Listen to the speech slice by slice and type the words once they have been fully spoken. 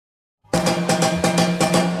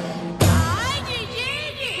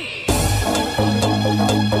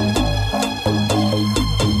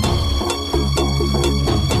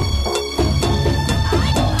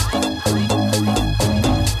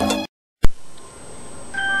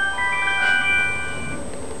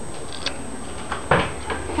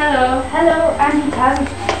I'm Piet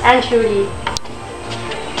Huysentruits. And Julie.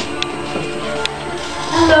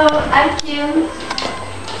 Hello, I'm Kim.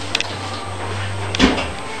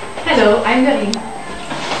 Hello, I'm Doreen.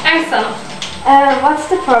 I'm Sana. What's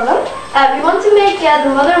the problem? We want to make the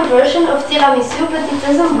modern version of tiramisu, but it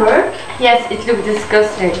doesn't work. Yes, it looks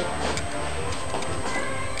disgusting.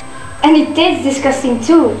 And it tastes disgusting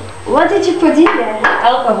too. What did you put in there?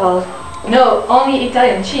 Alcohol. No, only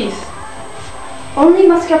Italian cheese. Only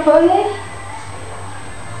mascarpone?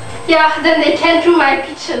 Yeah, then they can't ruin my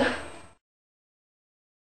kitchen.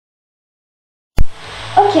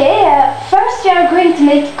 Okay, first you are going to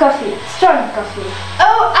make coffee. Strong coffee.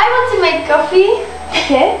 Oh, I want to make coffee.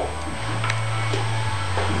 Okay.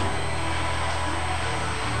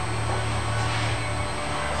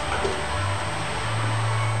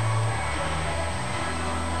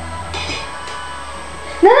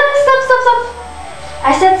 No, stop.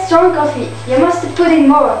 I said strong coffee. You must put in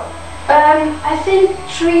more. I think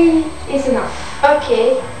 3 is enough.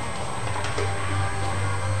 Okay.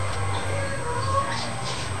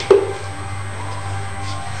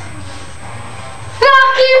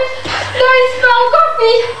 Kim, there is strong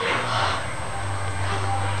coffee.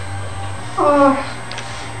 Oh,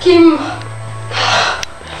 Kim,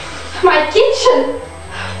 my kitchen.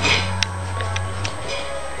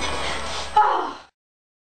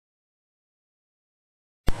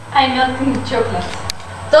 I'm melting the chocolate.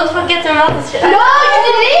 Don't forget to melt the No,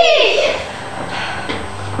 Julie!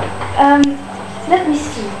 Let me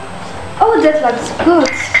see. Oh, that looks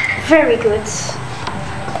good. Very good.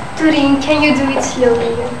 Doreen, can you do it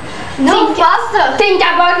slowly? No, Think faster. Think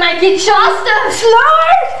about my kitchen. Faster.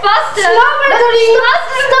 Slower! Faster. Slower, But Doreen!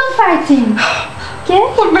 faster. Stop fighting. Okay?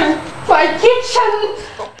 My kitchen.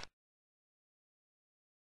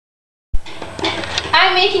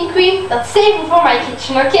 I'm making cream that's safe for my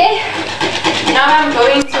kitchen, okay? Now I'm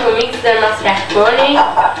going to mix the mascarpone.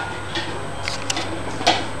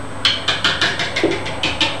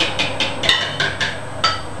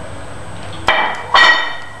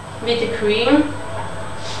 With the cream.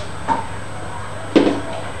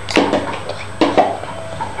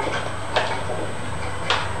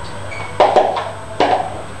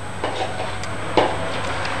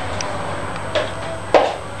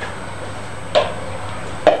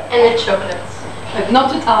 And the chocolates. But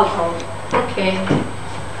not with alcohol. Okay.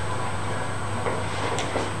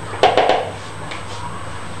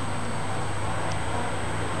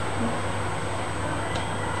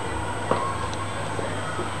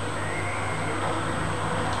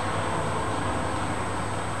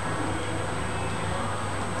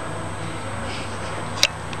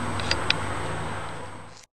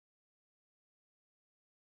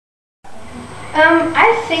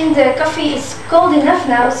 I think the coffee is cold enough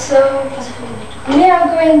now, so we are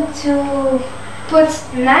going to put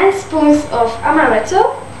 9 spoons of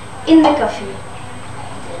amaretto in the coffee.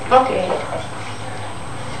 Okay.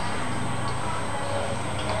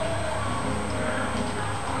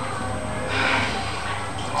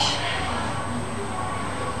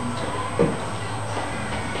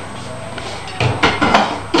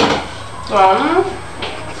 One,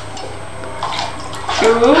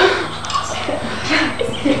 two,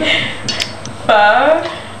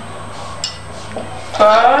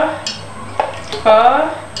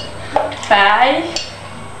 5,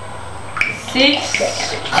 6,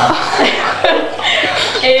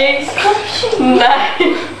 8, 9.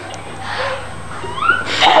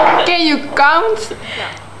 Can you count?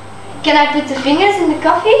 Can I put the fingers in the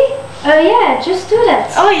coffee? Yeah, just do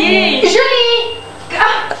that. Oh yay! Julie!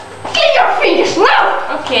 Clean your fingers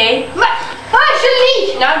now! Okay.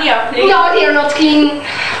 Julie! Now they are clean. No, they are not clean.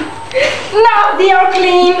 Now they are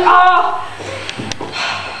clean. Oh.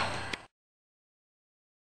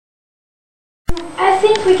 I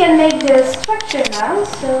think we can make the structure now,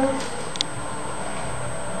 so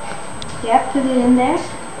yeah, put it in there.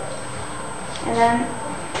 And then,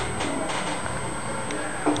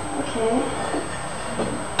 okay.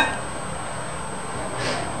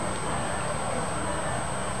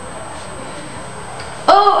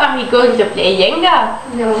 Oh, are we going to play Jenga?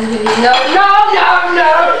 No, Julie, no.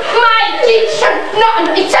 My kitchen. No,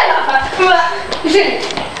 it's enough. Julie,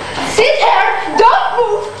 sit here. Don't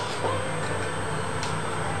move.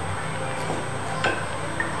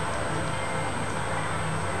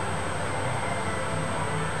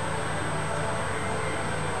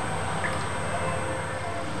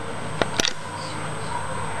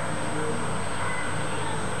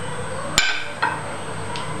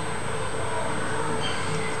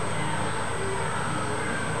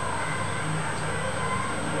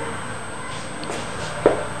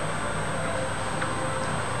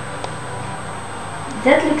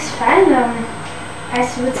 That looks fine.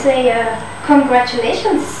 I would say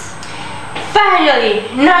congratulations. Finally,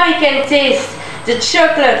 now we can taste the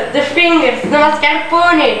chocolate, the fingers, the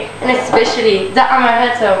mascarpone, and especially the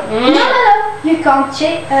amaretto. No, you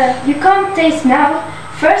can't taste now.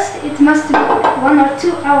 First, it must be 1 or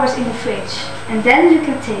 2 hours in the fridge, and then you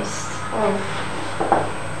can taste.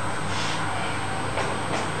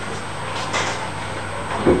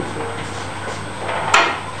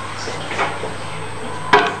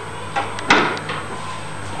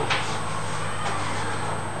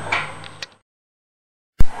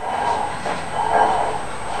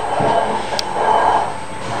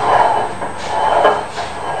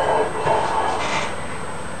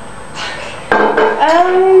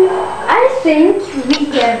 I think we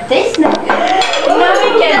can taste now. Now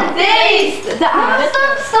we can taste the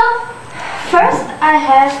amaretto. Stop. First, I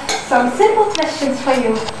have some simple questions for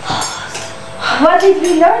you. What did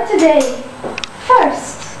we learn today?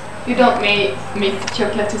 First. You don't make the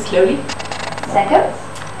chocolate too slowly. Second.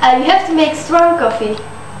 You have to make strong coffee.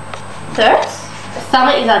 Third.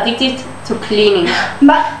 Summer is addicted to cleaning.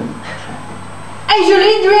 But And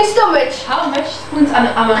Julie drinks too much. How much spoons and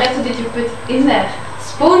amaretto did you put in there?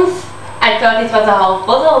 Spoons? I thought it was a half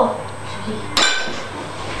bottle.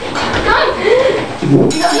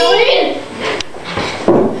 Julie!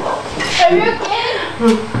 Are you okay?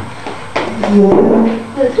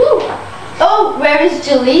 Oh, where is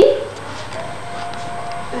Julie?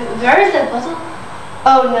 where is the bottle?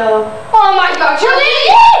 Oh no. Oh my god,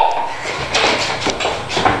 Julie!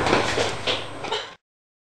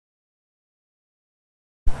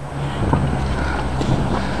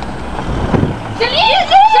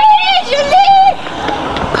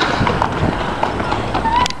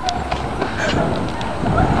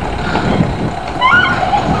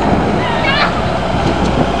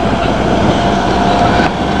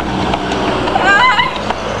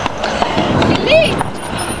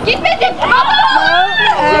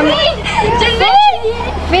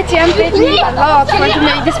 Weet je, een beetje te laat voor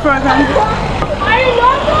dit programma.